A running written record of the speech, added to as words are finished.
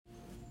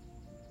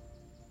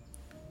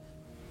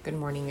Good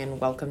morning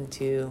and welcome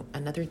to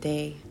another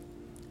day,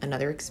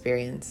 another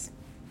experience.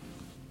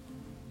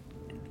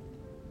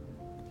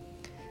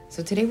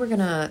 So today we're going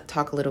to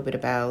talk a little bit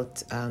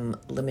about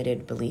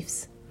limited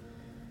beliefs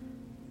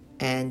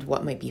and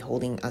what might be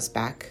holding us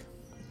back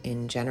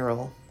in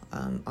general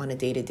on a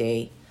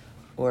day-to-day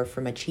or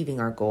from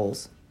achieving our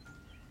goals.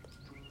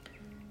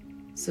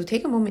 So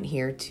take a moment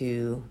here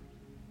to,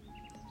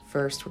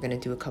 first we're going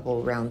to do a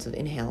couple rounds of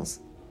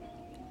inhales.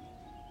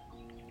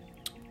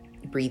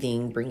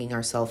 Breathing, bringing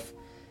ourselves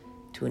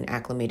to an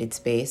acclimated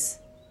space.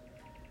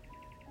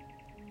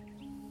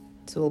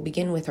 So we'll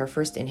begin with our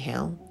first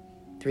inhale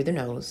through the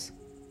nose,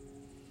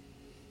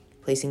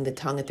 placing the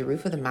tongue at the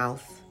roof of the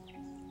mouth,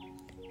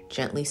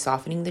 gently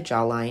softening the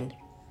jawline,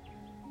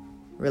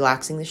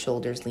 relaxing the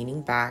shoulders,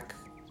 leaning back,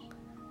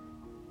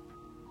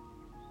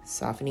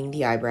 softening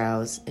the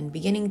eyebrows, and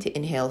beginning to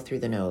inhale through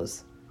the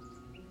nose.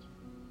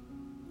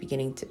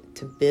 Beginning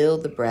to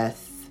build the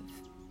breath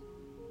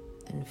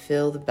and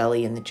fill the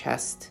belly and the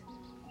chest.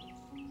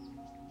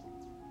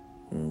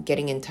 And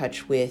getting in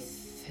touch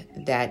with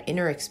that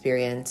inner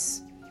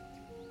experience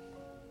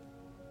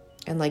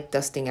and like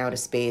dusting out a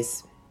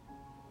space,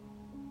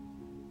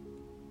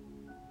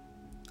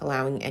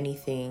 allowing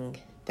anything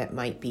that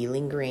might be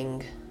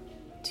lingering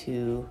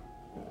to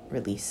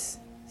release.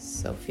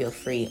 So feel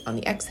free on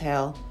the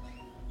exhale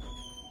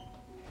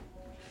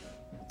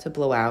to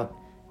blow out,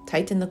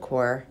 tighten the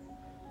core,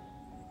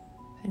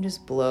 and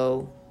just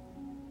blow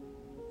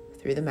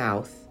through the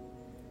mouth,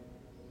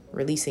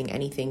 releasing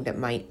anything that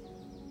might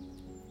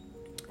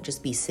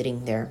just be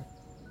sitting there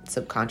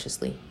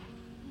subconsciously.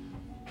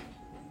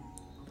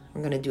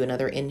 We're going to do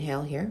another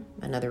inhale here,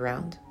 another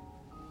round.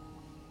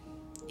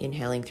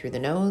 Inhaling through the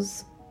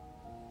nose.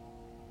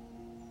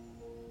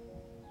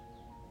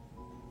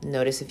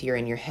 Notice if you're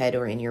in your head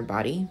or in your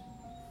body.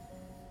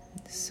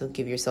 So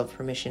give yourself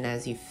permission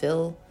as you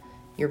fill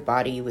your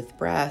body with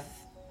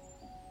breath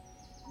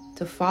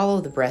to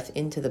follow the breath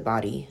into the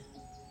body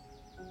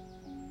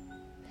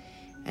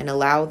and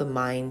allow the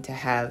mind to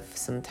have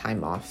some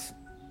time off.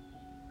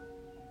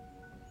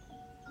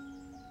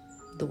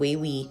 The way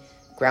we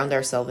ground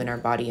ourselves in our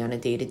body on a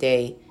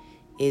day-to-day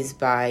is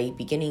by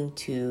beginning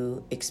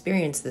to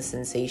experience the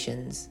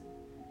sensations.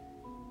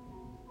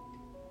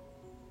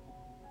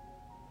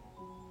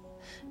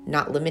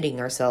 Not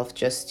limiting ourselves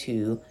just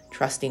to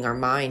trusting our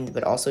mind,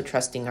 but also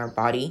trusting our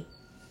body,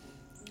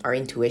 our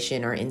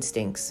intuition, our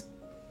instincts.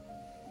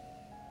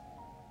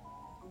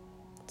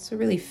 So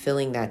really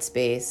filling that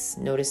space.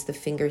 Notice the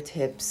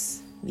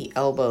fingertips, the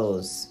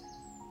elbows,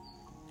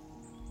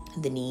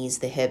 the knees,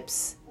 the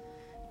hips.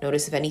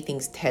 Notice if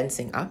anything's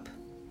tensing up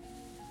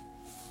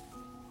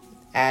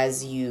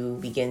as you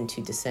begin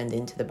to descend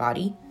into the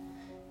body,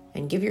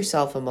 and give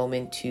yourself a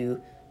moment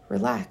to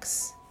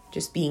relax,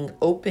 just being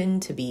open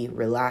to be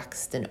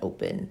relaxed and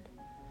open.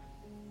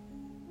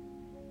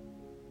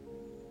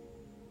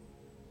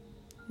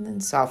 And then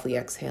softly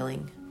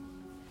exhaling.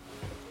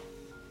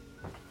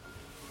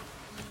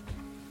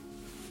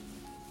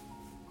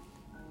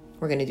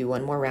 We're going to do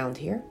one more round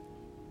here.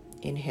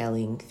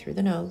 Inhaling through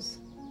the nose.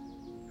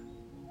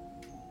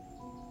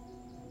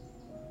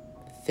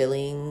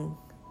 Filling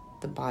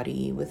the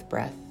body with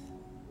breath.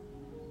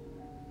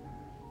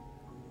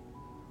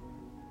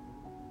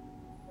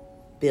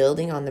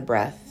 Building on the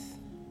breath.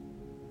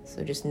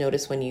 So just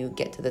notice when you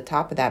get to the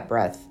top of that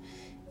breath,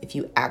 if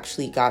you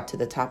actually got to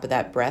the top of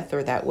that breath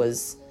or that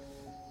was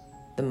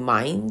the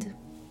mind.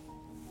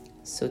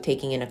 So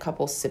taking in a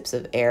couple sips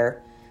of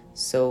air.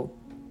 So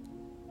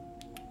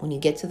when you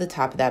get to the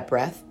top of that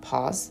breath,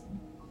 pause.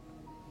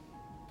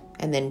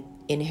 And then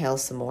inhale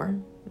some more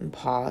and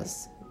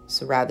pause.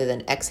 So rather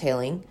than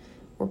exhaling,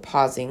 we're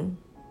pausing.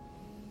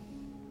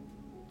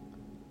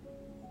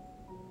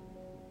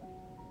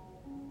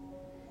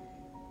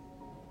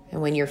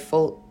 And when you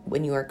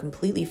are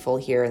completely full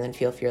here, and then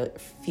feel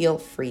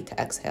free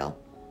to exhale.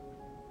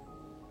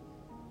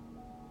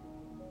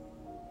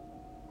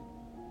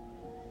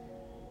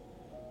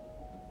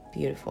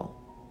 Beautiful.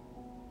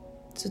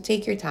 So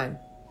take your time.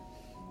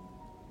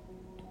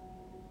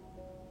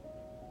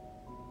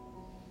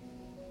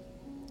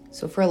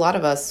 So for a lot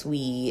of us,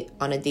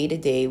 on a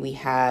day-to-day, we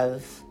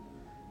have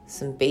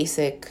some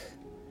basic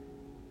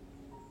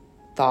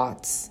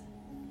thoughts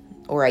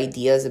or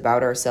ideas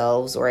about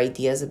ourselves or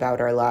ideas about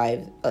our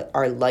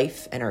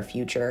life and our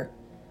future,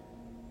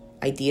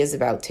 ideas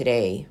about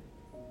today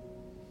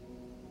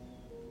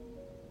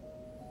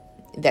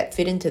that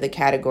fit into the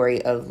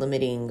category of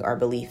limiting our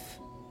belief.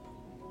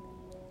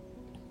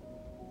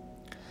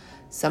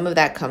 Some of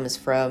that comes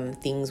from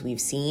things we've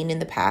seen in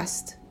the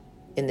past,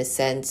 in the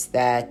sense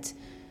that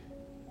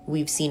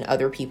we've seen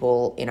other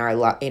people in our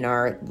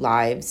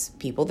lives,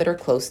 people that are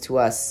close to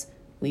us.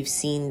 We've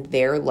seen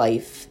their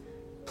life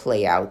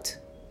play out.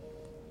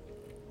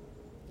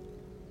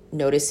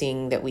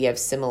 Noticing that we have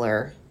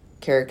similar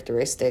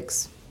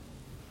characteristics,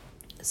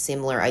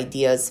 similar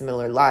ideas,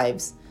 similar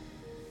lives.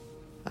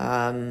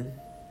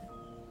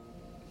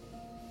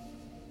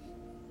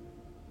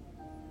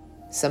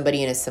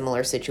 Somebody in a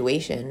similar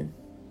situation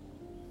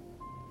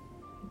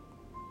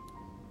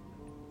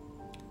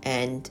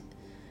And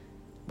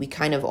we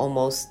kind of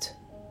almost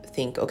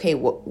think, okay,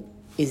 what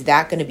is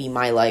that going to be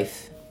my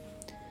life?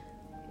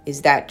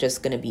 Is that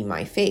just going to be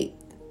my fate?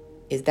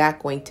 Is that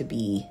going to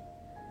be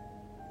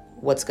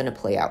what's going to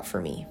play out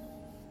for me?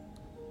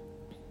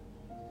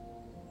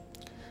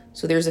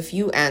 So there's a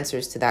few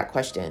answers to that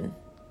question.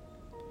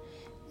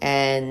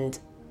 And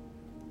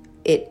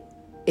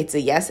it's a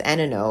yes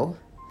and a no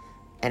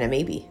and a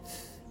maybe.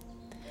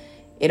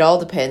 It all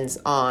depends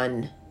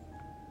on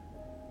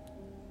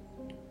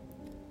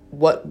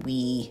what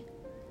we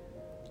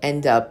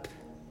end up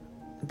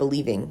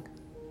believing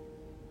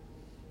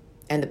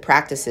and the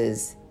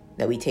practices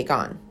that we take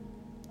on.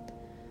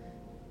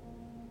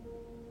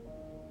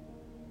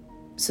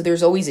 So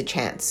there's always a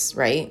chance,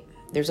 right?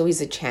 There's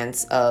always a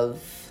chance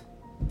of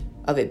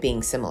it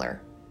being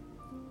similar.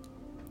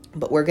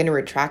 But we're going to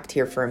retract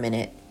here for a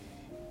minute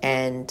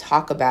and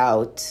talk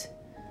about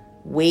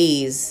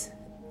ways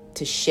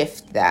to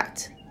shift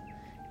that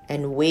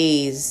and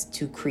ways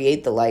to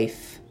create the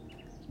life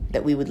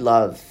that we would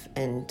love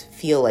and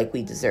feel like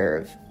we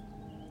deserve.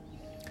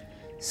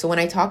 So when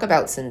I talk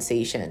about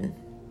sensation,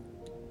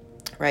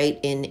 right,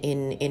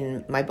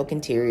 in my book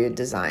Interior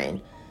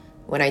Design,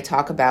 when I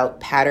talk about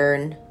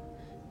pattern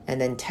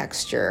and then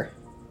texture,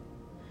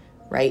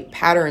 right,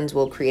 patterns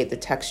will create the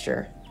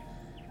texture.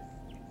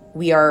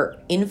 We are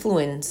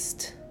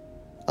influenced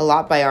a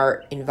lot by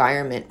our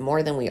environment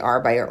more than we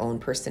are by our own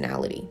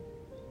personality.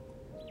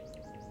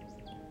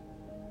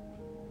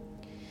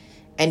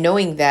 And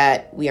knowing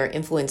that we are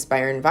influenced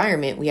by our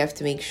environment, we have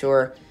to make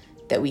sure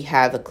that we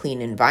have a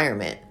clean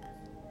environment.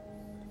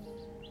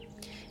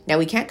 Now,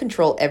 we can't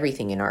control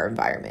everything in our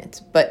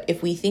environment, but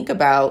if we think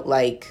about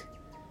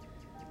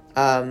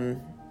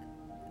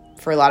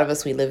for a lot of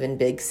us, we live in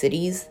big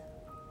cities.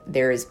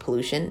 There is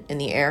pollution in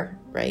the air,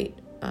 right?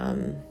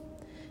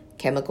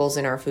 Chemicals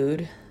in our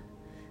food,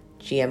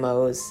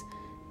 GMOs.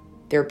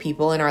 There are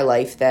people in our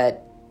life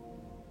that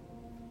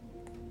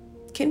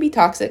can be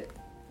toxic.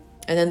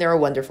 And then there are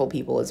wonderful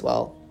people as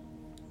well.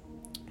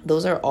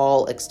 Those are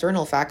all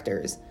external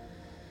factors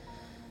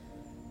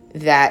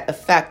that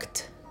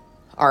affect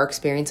our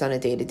experience on a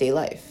day-to-day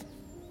life.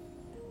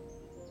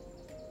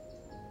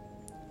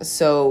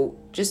 So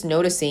just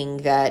noticing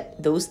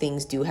that those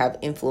things do have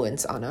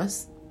influence on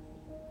us.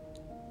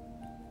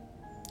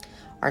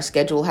 Our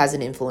schedule has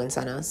an influence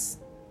on us.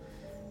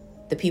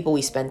 The people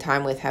we spend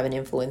time with have an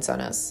influence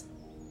on us.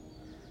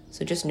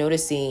 So just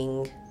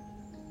noticing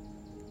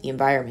the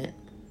environment.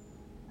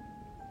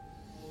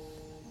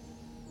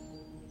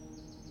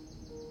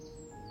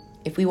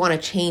 If we want to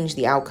change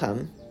the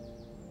outcome,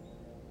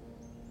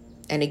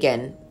 and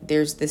again,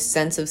 there's this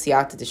sense of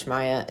siyata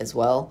dishmaya as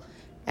well,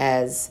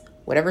 as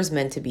whatever's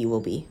meant to be will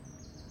be.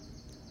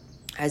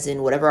 As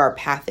in whatever our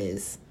path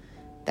is,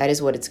 that is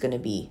what it's going to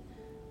be.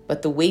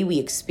 But the way we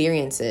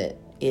experience it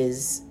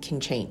can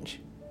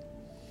change.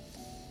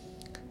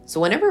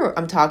 So whenever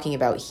I'm talking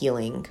about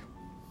healing,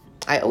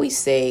 I always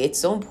say it's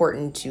so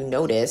important to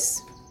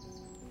notice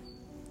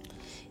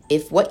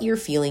if what you're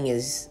feeling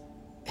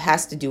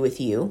has to do with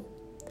you,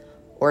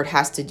 or it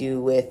has to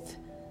do with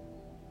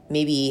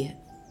maybe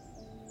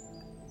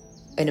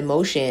an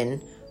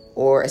emotion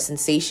or a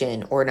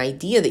sensation or an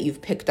idea that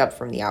you've picked up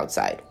from the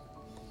outside.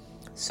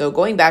 So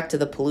going back to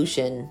the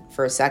pollution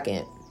for a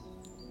second,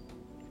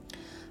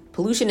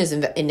 pollution is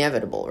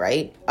inevitable,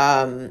 right?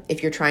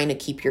 If you're trying to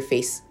keep your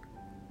face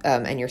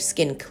and your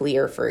skin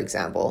clear, for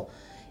example,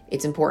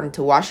 it's important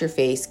to wash your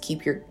face,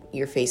 keep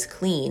your face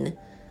clean.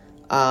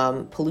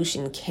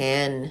 Pollution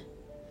can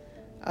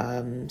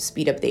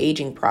speed up the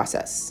aging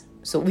process.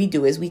 So what we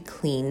do is we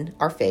clean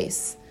our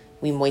face,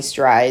 we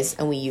moisturize,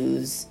 and we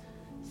use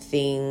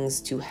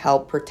things to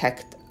help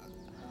protect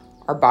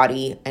our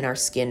body and our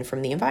skin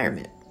from the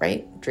environment,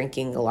 right?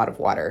 Drinking a lot of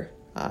water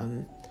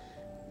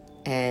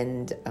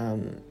and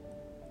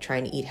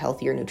trying to eat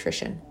healthier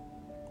nutrition.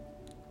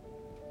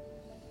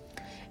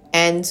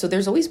 And so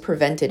there's always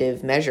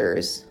preventative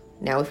measures.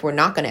 Now, if we're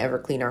not going to ever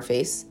clean our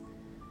face,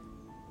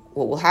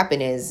 what will happen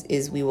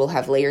is we will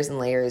have layers and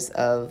layers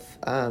of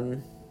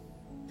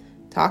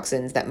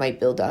toxins that might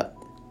build up.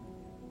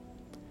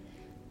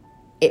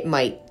 It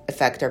might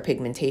affect our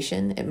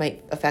pigmentation. It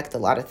might affect a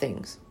lot of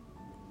things.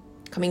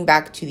 Coming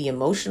back to the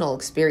emotional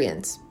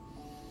experience,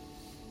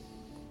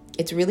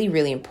 it's really,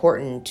 really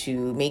important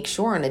to make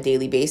sure on a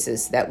daily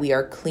basis that we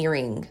are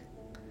clearing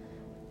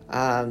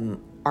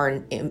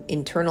our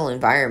internal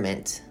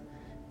environment,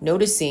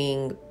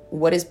 noticing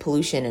what is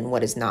pollution and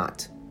what is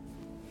not.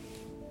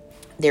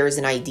 There is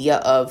an idea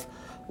of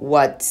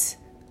what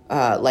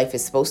life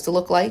is supposed to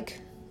look like,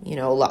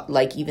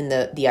 like even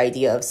the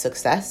idea of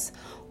success,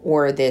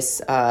 or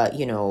this,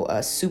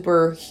 a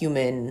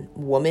superhuman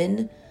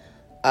woman,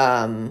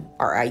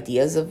 our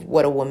ideas of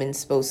what a woman's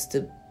supposed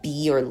to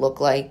be or look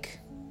like.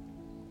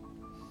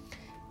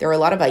 There are a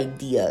lot of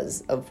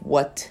ideas of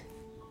what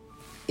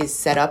is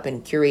set up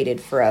and curated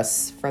for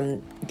us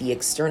from the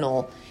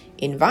external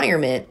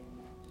environment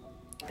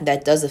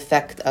that does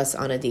affect us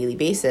on a daily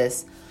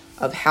basis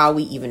of how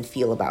we even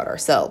feel about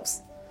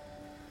ourselves.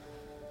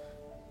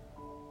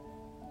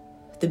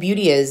 the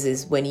beauty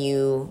is when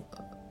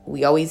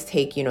we always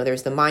take,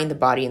 there's the mind, the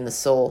body, and the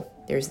soul.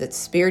 There's that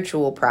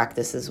spiritual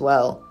practice as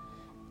well.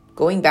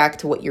 Going back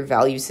to what your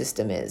value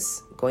system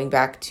is, going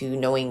back to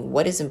knowing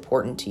what is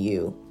important to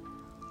you,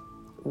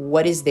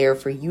 what is there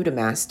for you to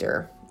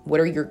master, what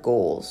are your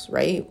goals,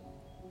 right?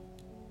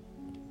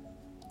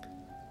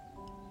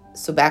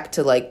 So back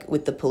to like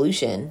with the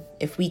pollution,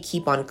 if we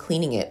keep on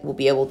cleaning it, we'll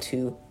be able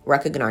to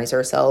recognize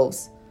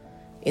ourselves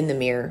in the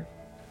mirror.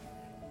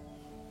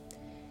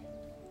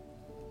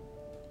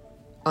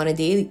 On a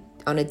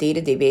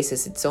day-to-day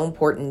basis, it's so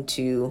important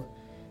to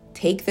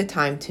take the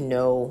time to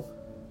know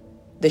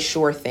the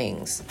sure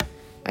things.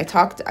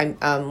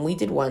 We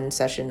did one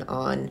session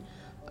on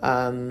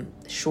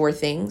sure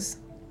things.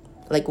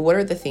 Like, what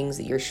are the things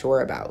that you're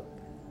sure about?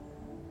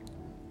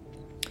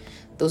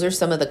 Those are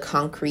some of the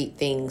concrete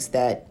things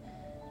that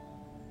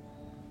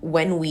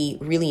when we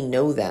really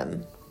know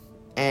them,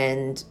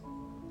 and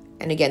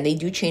again, they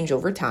do change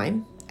over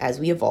time as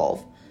we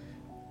evolve.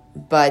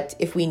 But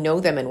if we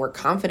know them and we're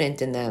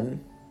confident in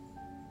them,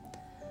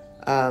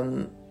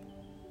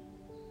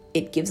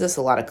 it gives us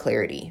a lot of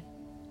clarity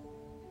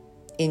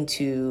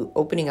into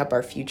opening up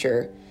our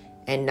future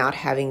and not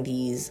having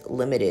these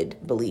limited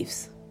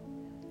beliefs.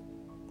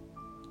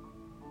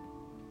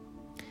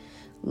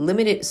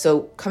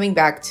 So coming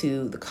back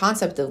to the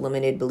concept of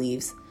limited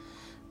beliefs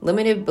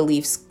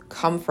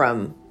come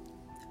from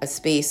a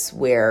space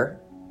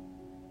where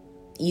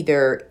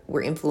either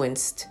we're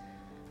influenced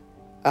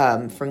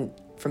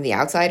from the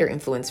outside or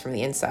influenced from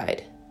the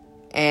inside.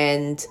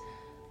 And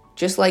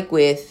just like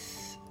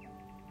with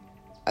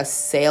a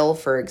sale,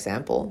 for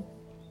example,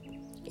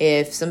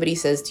 if somebody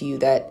says to you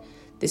that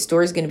this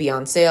store is going to be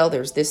on sale,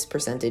 there's this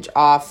percentage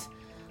off,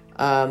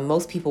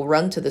 most people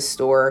run to the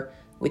store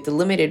with the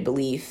limited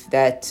belief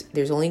that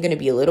there's only going to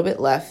be a little bit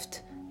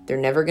left, they're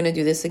never going to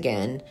do this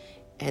again,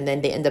 and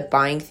then they end up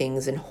buying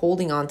things and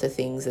holding on to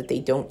things that they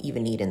don't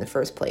even need in the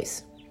first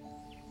place.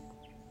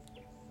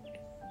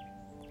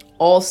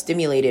 All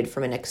stimulated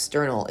from an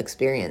external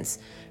experience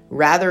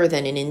rather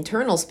than an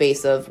internal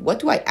space of what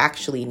do I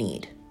actually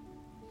need?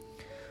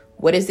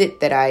 What is it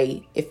that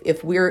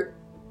if we're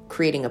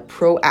creating a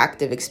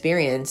proactive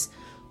experience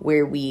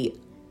where we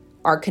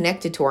are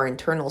connected to our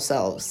internal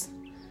selves,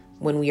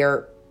 when we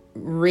are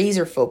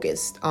razor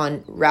focused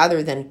on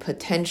rather than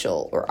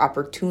potential or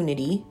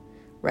opportunity,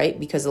 right?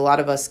 Because a lot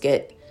of us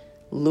get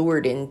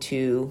lured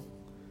into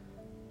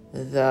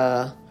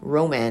the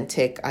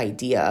romantic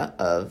idea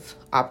of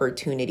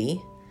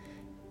opportunity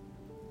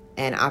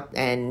and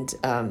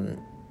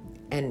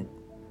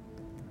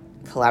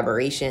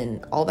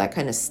collaboration, all that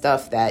kind of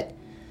stuff that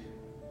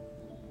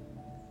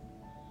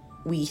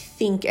we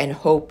think and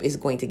hope is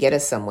going to get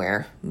us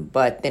somewhere,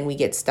 but then we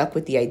get stuck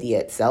with the idea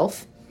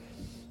itself,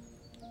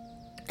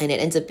 and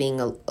it ends up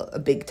being a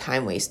big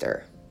time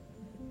waster.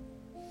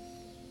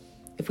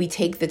 If we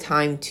take the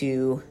time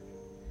to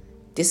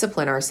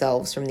discipline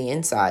ourselves from the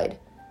inside,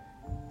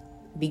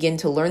 begin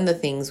to learn the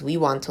things we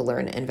want to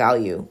learn and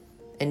value,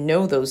 and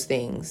know those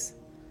things,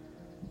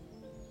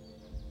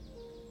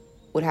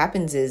 what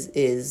happens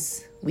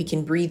is we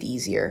can breathe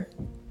easier.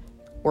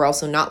 We're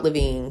also not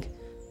living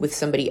with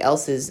somebody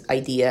else's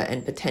idea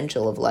and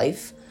potential of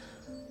life,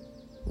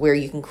 where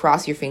you can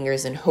cross your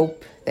fingers and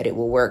hope that it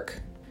will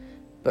work,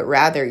 but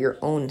rather your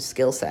own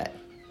skill set.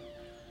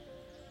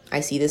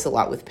 I see this a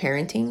lot with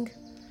parenting.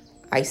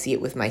 I see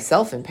it with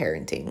myself in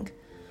parenting.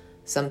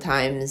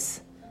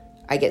 Sometimes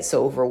I get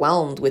so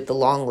overwhelmed with the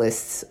long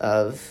lists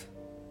of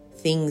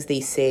things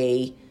they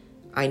say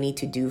I need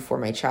to do for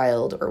my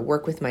child or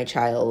work with my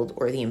child,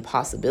 or the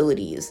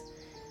impossibilities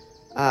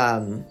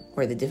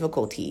or the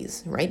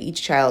difficulties, right?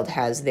 Each child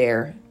has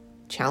their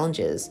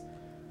challenges.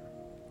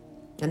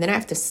 And then I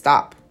have to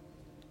stop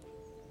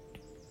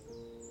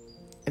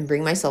and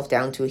bring myself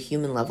down to a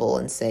human level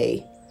and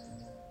say,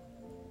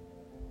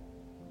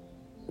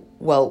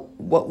 well,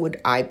 what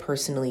would I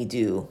personally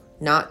do?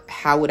 Not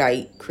how would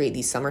I create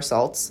these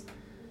somersaults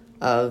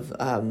of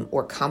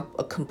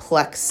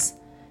complex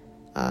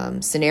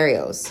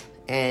scenarios.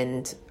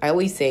 And I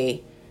always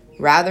say,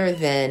 rather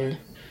than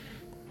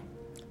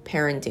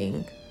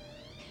parenting,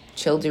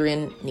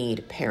 children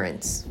need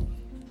parents.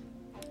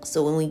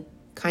 So when we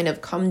kind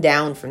of come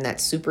down from that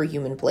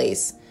superhuman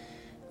place,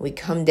 we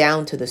come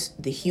down to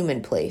the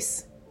human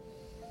place.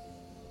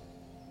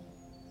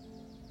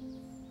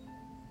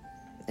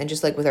 And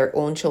just like with our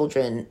own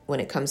children, when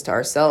it comes to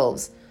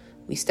ourselves,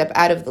 we step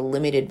out of the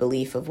limited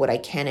belief of what I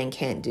can and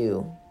can't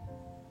do.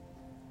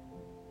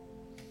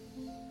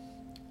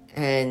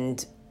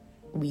 And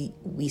we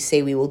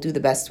say we will do the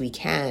best we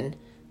can.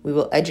 We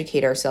will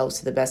educate ourselves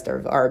to the best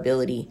of our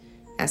ability.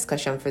 Ask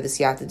Hashem for the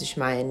Siyata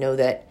D'Shmaya, and know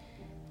that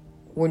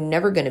we're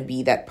never going to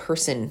be that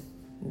person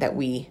that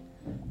we're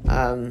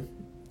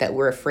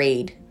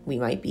afraid we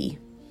might be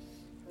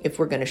if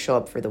we're going to show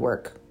up for the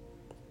work.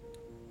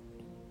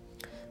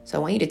 So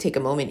I want you to take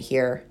a moment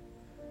here.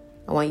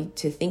 I want you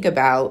to think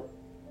about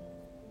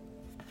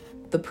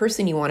the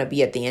person you want to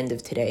be at the end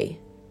of today.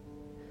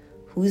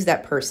 Who's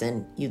that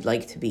person you'd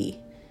like to be?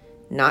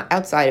 Not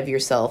outside of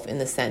yourself in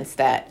the sense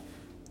that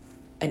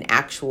an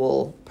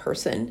actual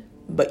person,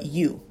 but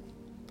you.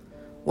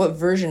 What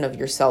version of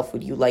yourself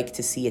would you like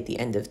to see at the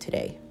end of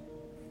today?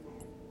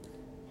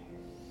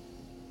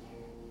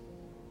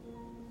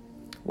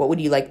 What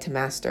would you like to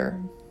master?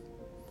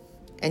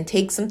 And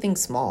take something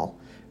small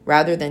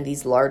rather than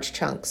these large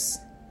chunks.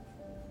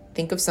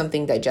 Think of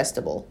something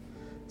digestible,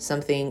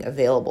 something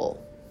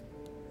available.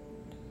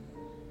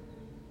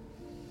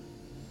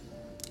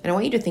 And I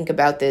want you to think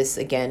about this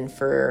again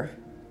for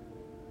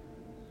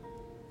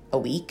a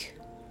week.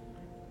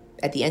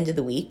 At the end of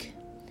the week,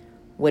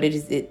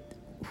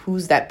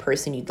 who's that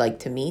person you'd like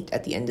to meet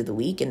at the end of the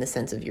week in the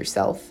sense of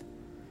yourself?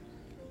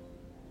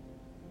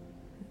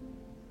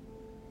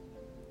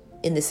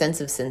 In the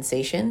sense of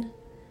sensation,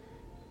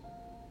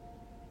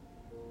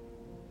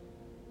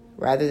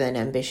 rather than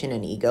ambition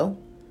and ego.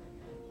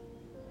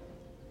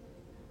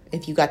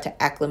 If you got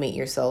to acclimate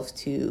yourself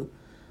to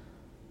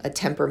a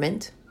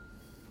temperament,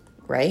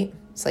 right?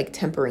 It's like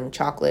tempering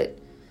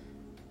chocolate,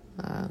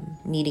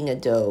 kneading a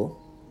dough,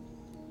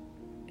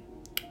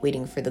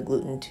 waiting for the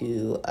gluten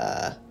to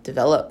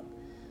develop,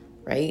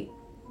 right?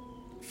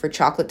 For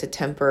chocolate to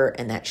temper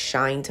and that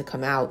shine to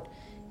come out,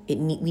 we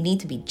need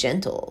to be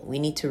gentle. We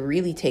need to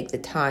really take the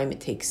time.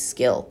 It takes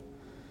skill.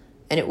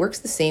 And it works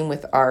the same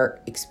with our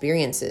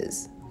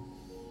experiences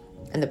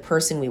and the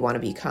person we want to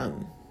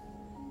become.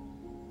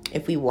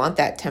 If we want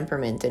that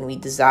temperament and we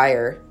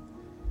desire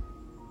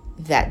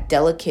that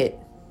delicate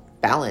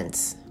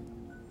balance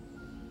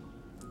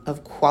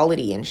of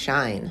quality and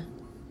shine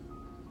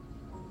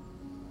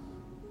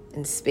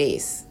and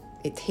space,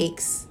 it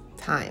takes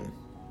time.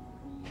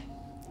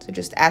 So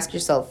just ask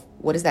yourself,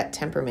 what is that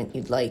temperament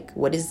you'd like?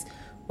 What is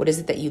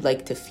it that you'd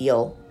like to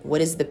feel?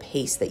 What is the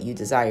pace that you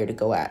desire to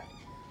go at?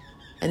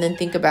 And then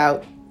think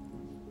about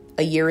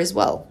a year as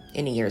well,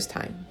 in a year's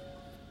time.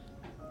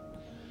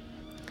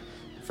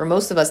 For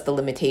most of us, the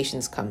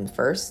limitations come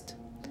first,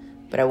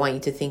 but I want you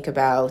to think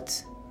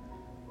about,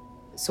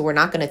 so we're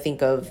not going to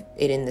think of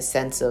it in the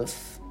sense of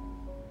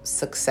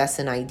success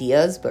and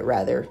ideas, but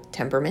rather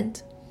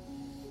temperament.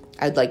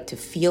 I'd like to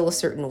feel a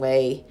certain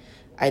way.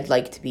 I'd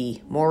like to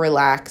be more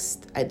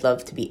relaxed. I'd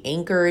love to be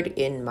anchored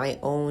in my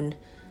own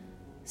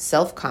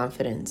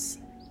self-confidence.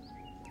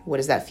 What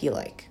does that feel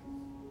like?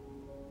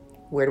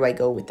 Where do I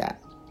go with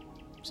that?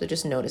 So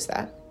just notice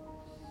that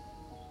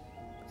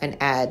and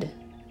add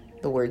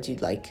the words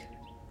you'd like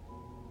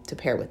to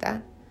pair with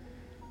that.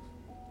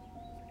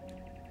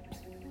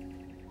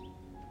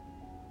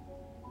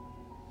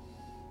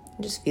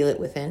 Just feel it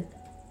within.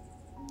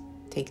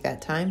 Take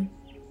that time.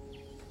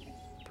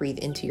 Breathe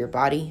into your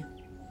body.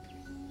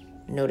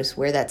 Notice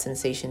where that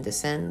sensation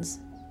descends,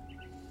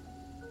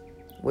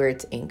 where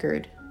it's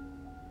anchored.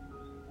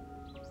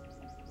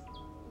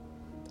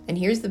 And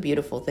here's the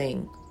beautiful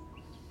thing,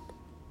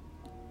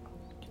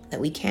 that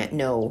we can't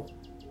know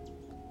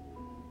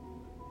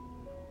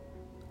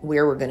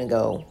where we're going to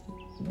go,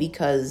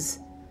 because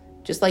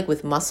just like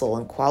with muscle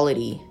and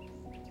quality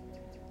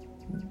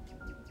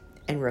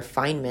and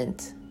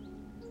refinement,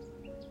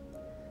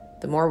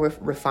 the more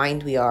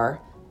refined we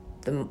are,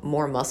 the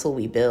more muscle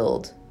we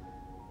build,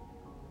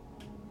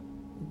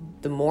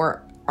 the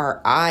more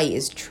our eye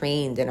is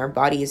trained and our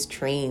body is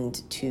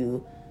trained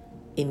to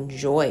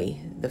enjoy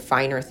the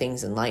finer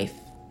things in life.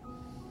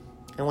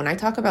 And when I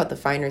talk about the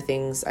finer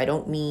things, I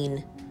don't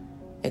mean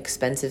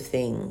expensive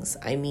things.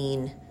 I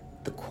mean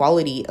the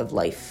quality of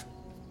life.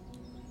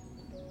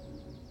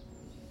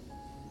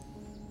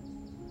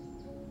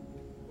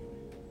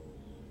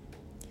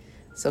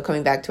 So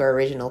coming back to our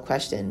original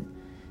question,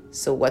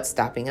 so what's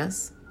stopping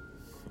us?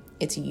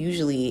 It's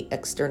usually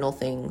external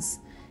things.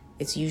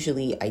 It's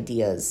usually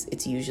ideas.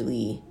 It's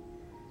usually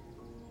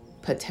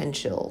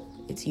potential.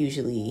 It's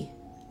usually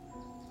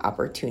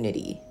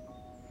opportunity.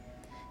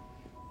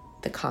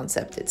 The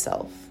concept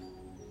itself.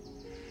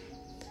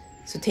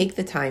 So take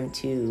the time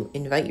to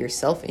invite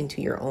yourself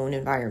into your own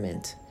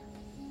environment.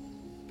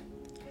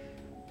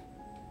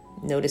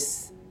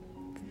 Notice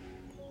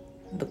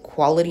the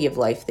quality of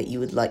life that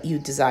you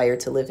desire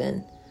to live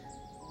in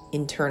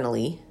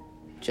internally,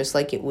 just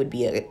like it would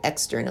be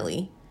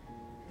externally.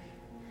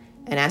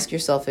 And ask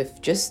yourself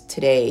if just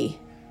today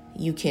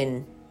you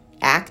can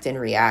act and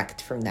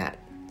react from that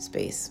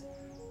space.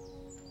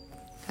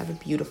 Have a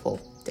beautiful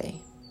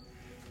day.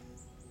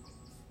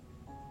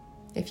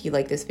 If you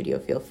like this video,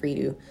 feel free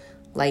to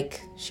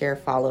like, share,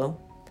 follow.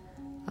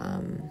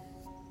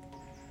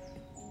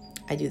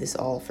 I do this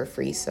all for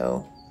free,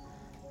 so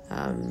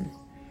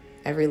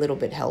every little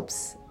bit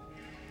helps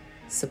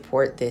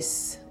support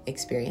this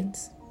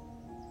experience.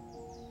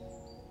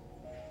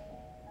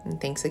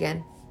 And thanks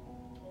again.